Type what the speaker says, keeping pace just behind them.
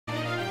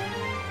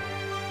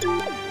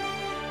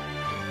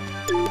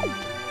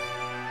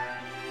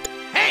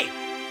Hey!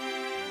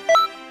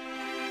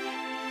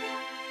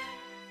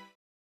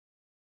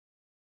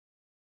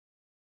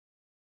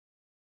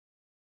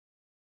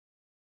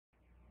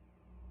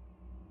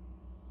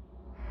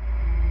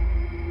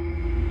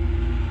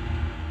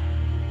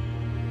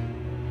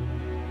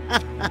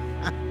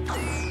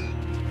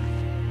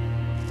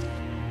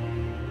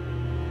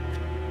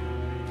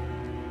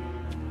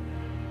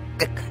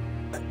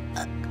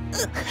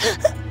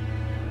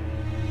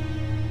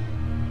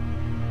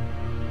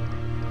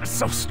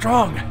 So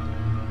strong.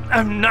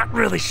 I'm not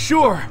really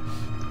sure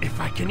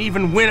if I can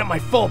even win at my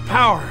full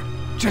power.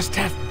 Just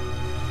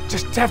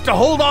have to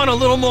hold on a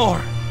little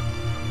more.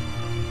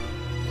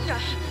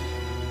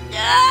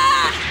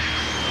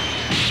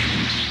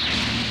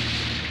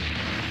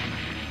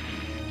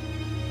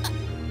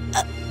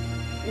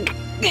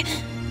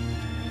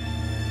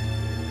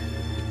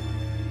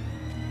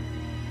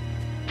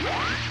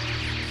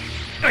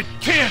 I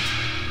can't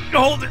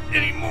hold it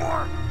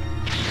anymore.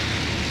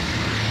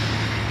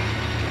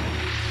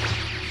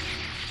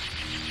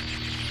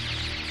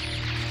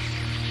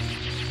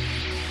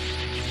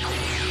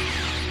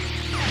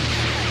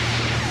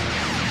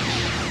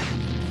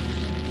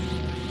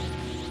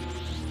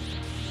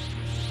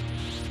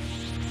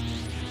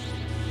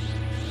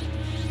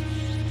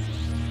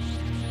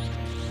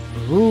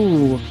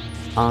 Who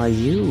are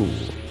you?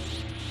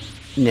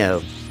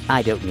 No,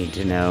 I don't need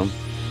to know.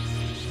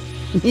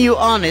 You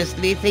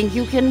honestly think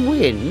you can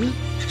win?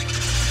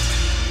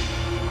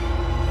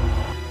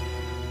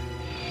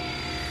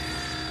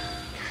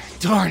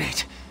 Darn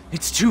it!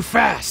 It's too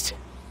fast!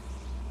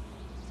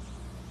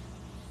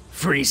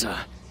 Frieza.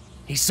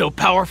 He's so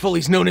powerful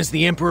he's known as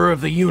the Emperor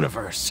of the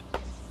Universe.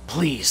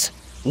 Please,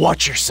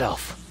 watch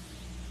yourself.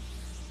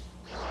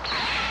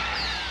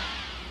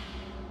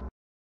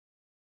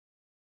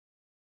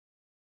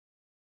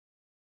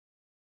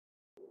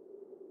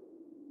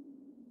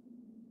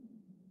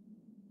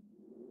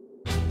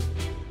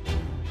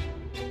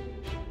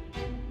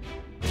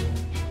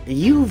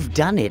 You've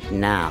done it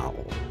now.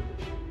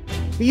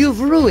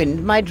 You've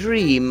ruined my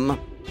dream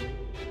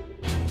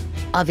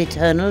of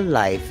eternal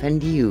life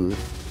and youth.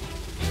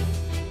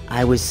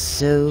 I was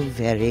so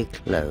very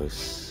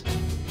close,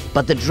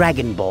 but the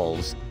Dragon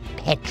Balls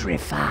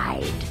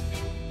petrified.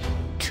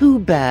 Too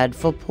bad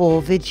for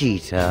poor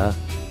Vegeta,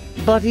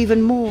 but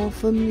even more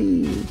for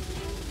me.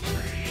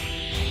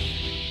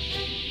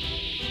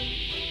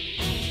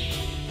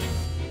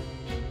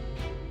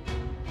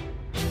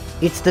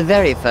 It's the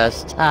very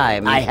first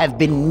time I have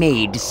been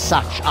made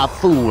such a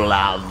fool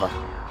of.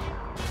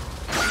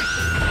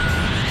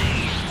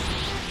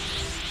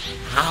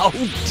 How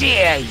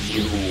dare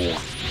you!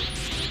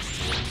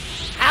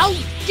 How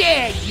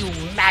dare you,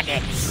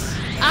 maggots!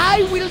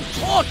 I will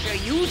torture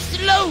you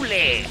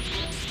slowly!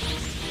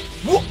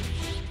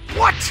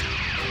 What?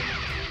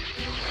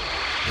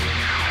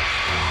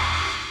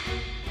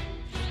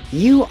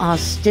 You are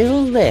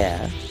still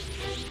there?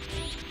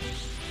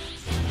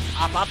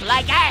 Up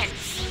like ants!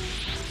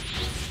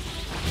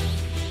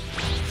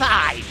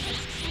 Fine!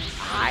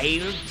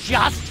 I'll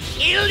just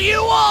kill you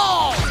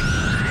all!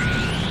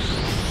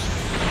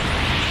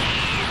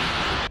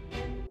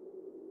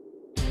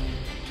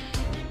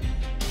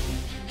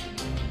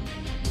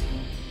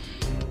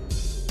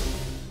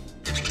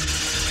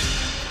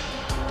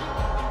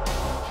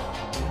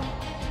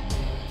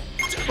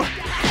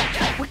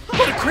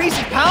 What a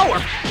crazy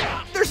power!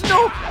 There's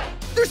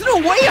no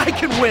way I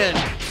can win!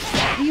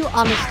 Do you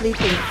honestly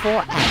think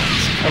 4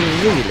 ants can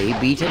really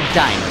beat a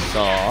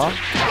dinosaur?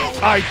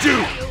 I do!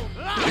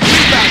 If we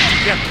back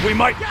together, we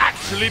might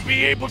actually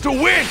be able to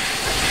win!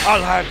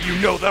 I'll have you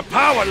know the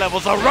power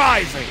levels are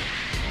rising!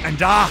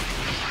 And I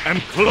am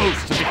close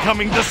to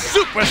becoming the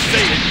Super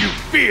Saiyan you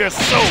fear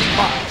so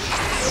much!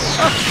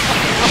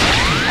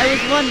 I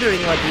was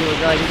wondering what you were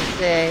going to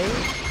say.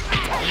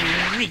 You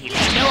really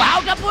know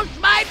how to push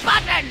my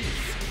buttons!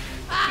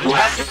 You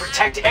have to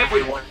protect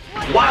everyone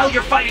while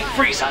you're fighting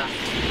Frieza.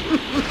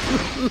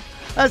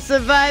 A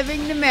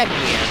surviving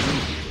Namekian.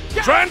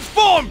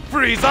 Transform,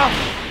 Frieza!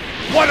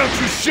 Why don't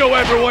you show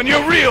everyone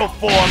your real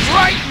form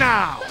right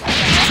now?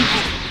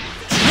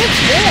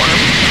 Transform?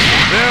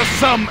 There are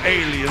some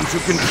aliens who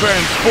can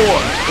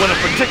transform when a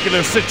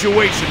particular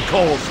situation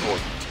calls for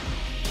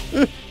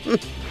it.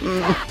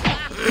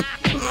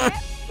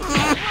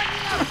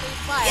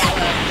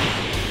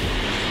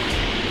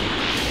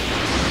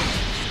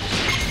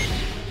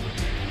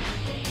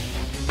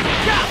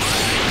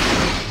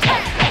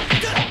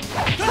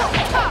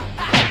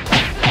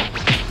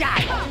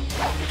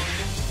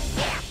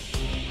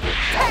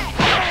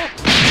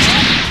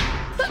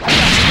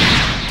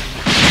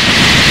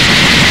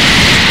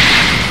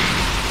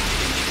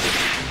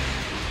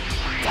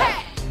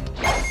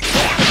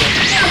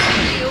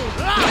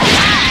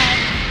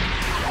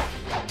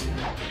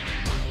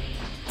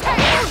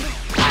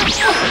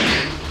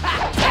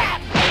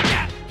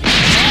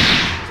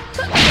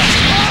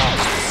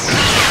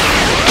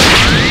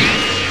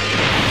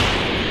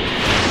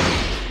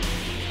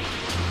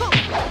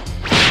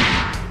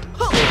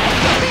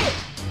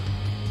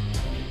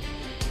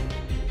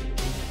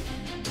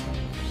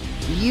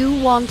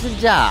 You want to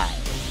die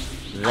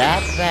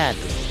that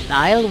badly?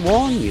 I'll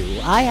warn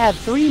you, I have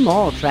 3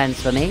 more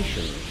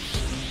transformations.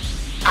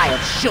 I'll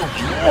show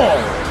you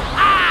all!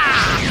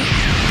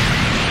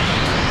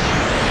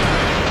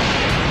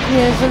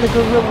 Here's a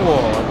little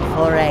reward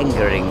for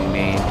angering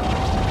me.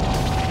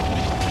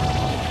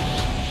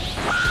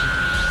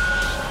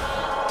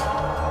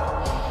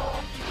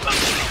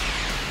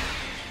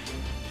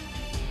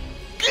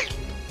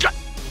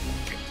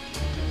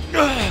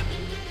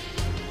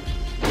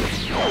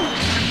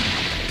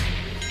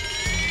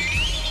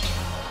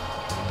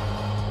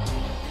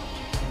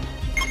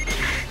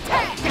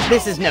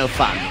 This is no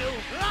fun.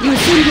 You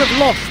seem to have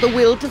lost the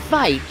will to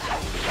fight.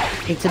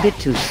 It's a bit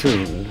too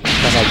soon,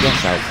 but I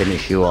guess I'll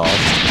finish you off.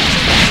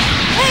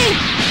 Hey!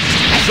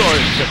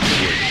 Sorry to keep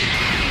you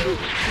waiting.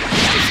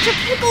 Mr.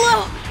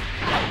 Piccolo!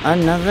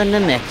 Another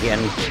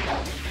Namekian.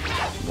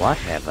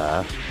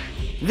 Whatever.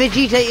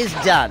 Vegeta is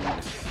done.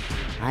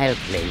 I'll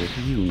play with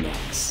you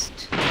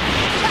next.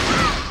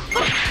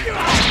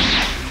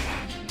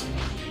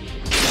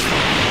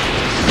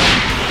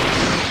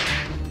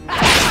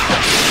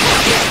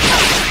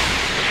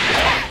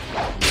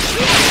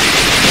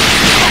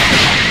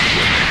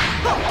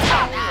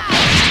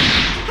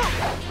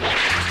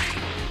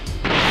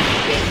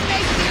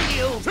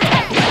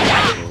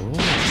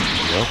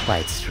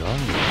 Quite strong.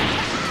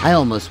 I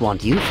almost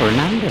want you for an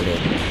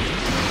underling.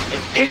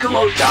 If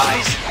Piccolo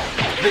dies,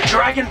 the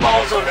Dragon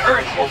Balls on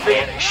Earth will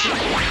vanish.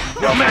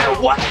 No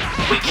matter what,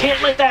 we can't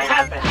let that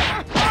happen.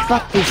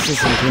 But this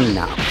isn't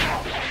enough.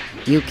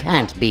 You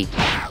can't beat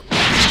me.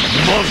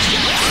 Monster!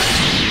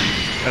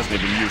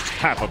 Hasn't even used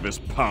half of his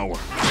power.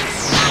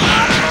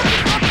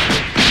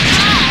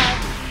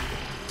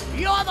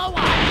 You're the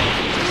one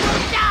who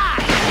will die!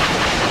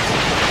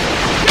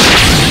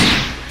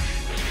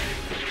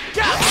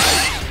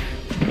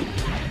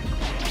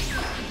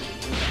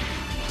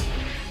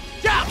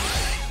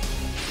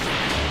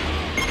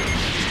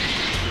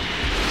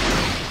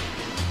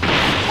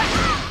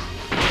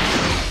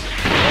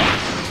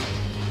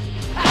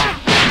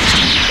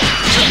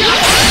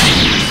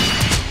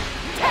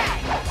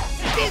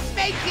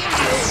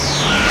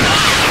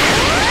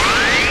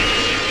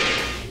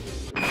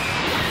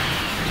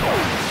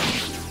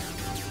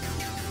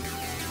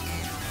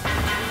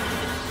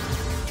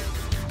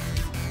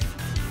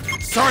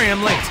 Sorry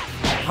I'm late.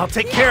 I'll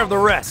take care of the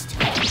rest.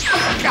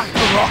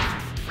 Kakarot!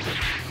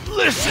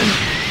 Listen!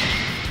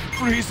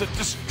 Frieza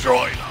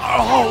destroyed our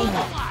home!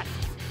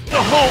 The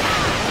home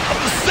of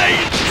the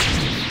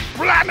Saiyans!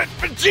 Planet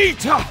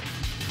Vegeta!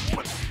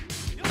 But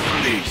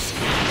please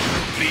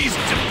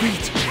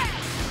defeat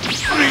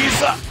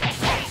Frieza!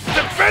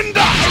 Defend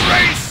our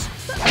race!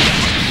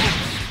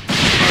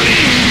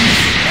 Please!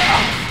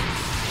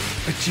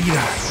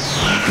 Vegeta.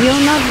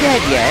 You're not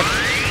dead yet.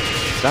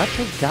 Such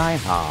a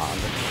diehard.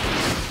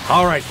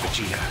 All right,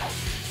 Vegeta.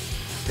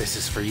 This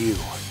is for you.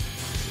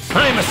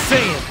 I'm a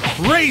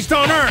Saiyan, raised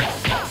on Earth!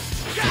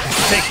 For the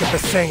sake of the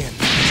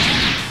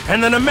Saiyans,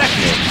 and the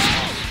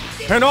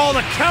Namekians, and all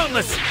the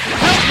countless,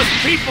 helpless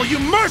people you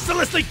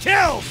mercilessly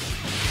killed!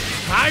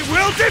 I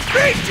will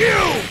defeat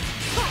you!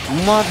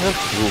 What a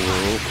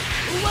fool.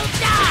 Who will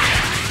die?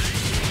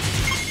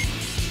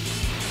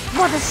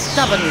 What a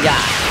stubborn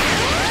guy.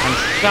 I'm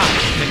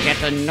starting to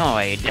get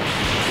annoyed.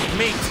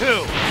 Me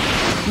too.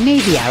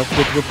 Maybe I'll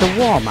quit with the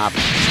warm-up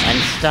and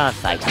start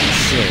fighting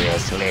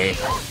seriously.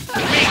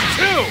 Me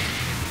too!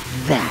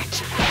 That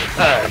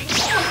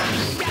hurts.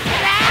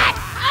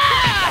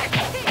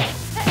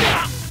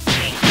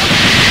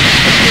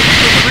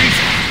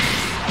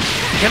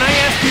 Can I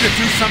ask you to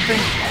do something?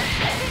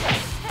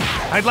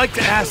 I'd like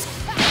to ask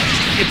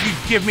if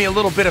you'd give me a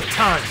little bit of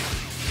time.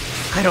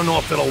 I don't know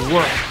if it'll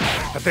work,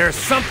 but there's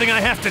something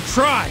I have to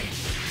try.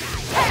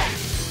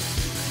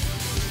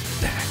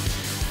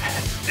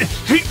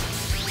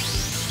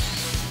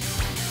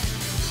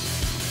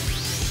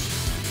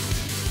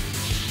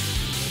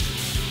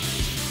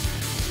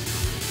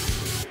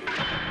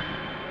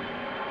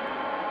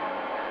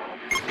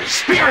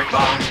 Spirit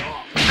Bomb!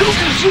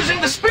 Goku's using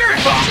the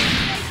Spirit Bomb!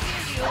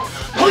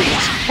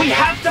 Please, we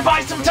have to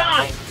buy some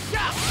time!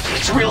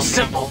 It's real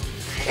simple.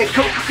 If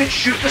Goku can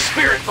shoot the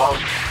Spirit Bomb,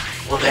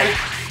 well then,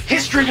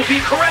 history will be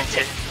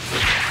corrected.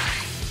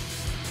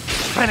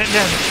 Planet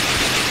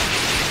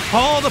Namek.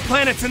 All the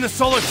planets in the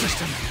solar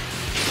system.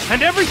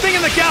 And everything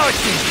in the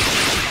galaxy.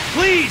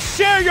 Please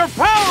share your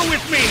power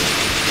with me!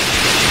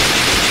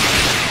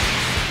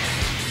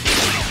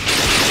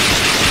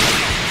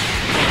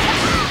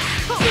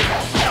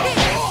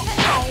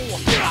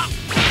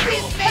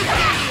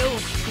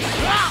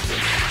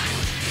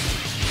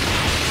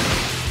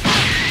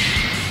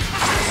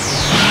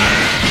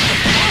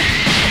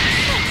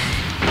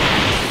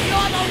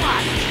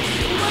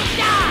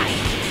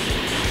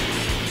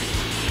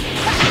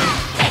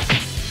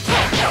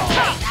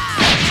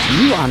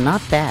 You are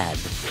not bad,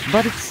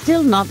 but it's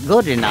still not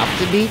good enough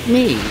to beat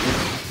me.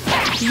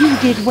 You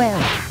did well,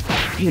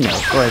 you know,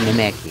 for a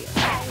Namekian.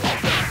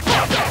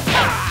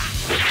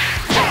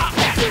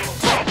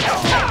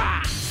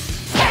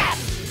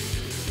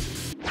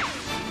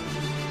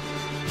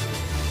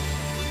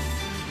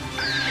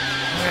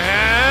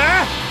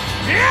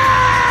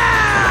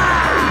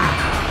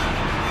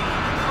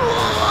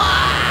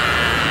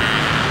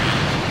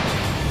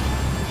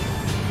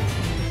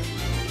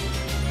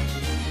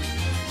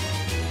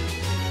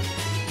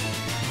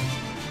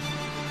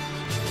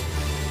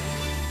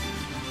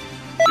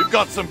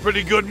 got some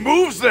pretty good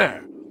moves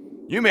there.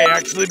 You may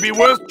actually be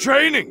worth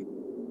training.